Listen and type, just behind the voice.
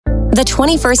The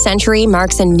 21st century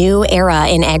marks a new era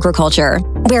in agriculture,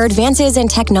 where advances in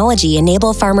technology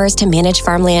enable farmers to manage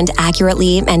farmland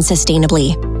accurately and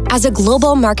sustainably. As a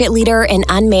global market leader in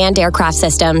unmanned aircraft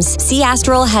systems,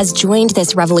 C-Astral has joined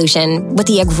this revolution with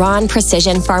the Agron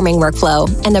precision farming workflow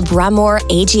and the Bramor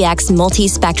aGX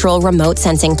multispectral remote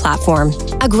sensing platform.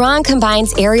 Agron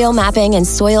combines aerial mapping and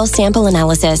soil sample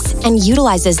analysis and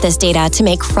utilizes this data to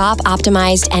make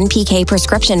crop-optimized NPK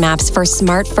prescription maps for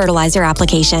smart fertilizer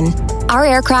application. Our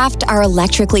aircraft are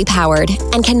electrically powered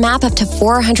and can map up to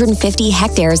 450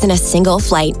 hectares in a single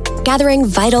flight, gathering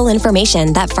vital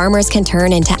information that farmers can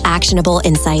turn into actionable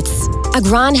insights.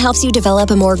 Agron helps you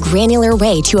develop a more granular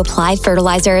way to apply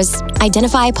fertilizers,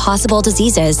 identify possible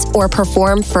diseases, or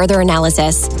perform further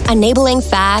analysis, enabling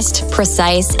fast,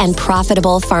 precise, and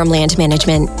profitable farmland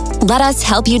management. Let us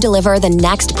help you deliver the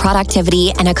next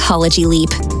productivity and ecology leap.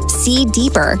 See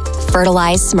deeper,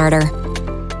 fertilize smarter.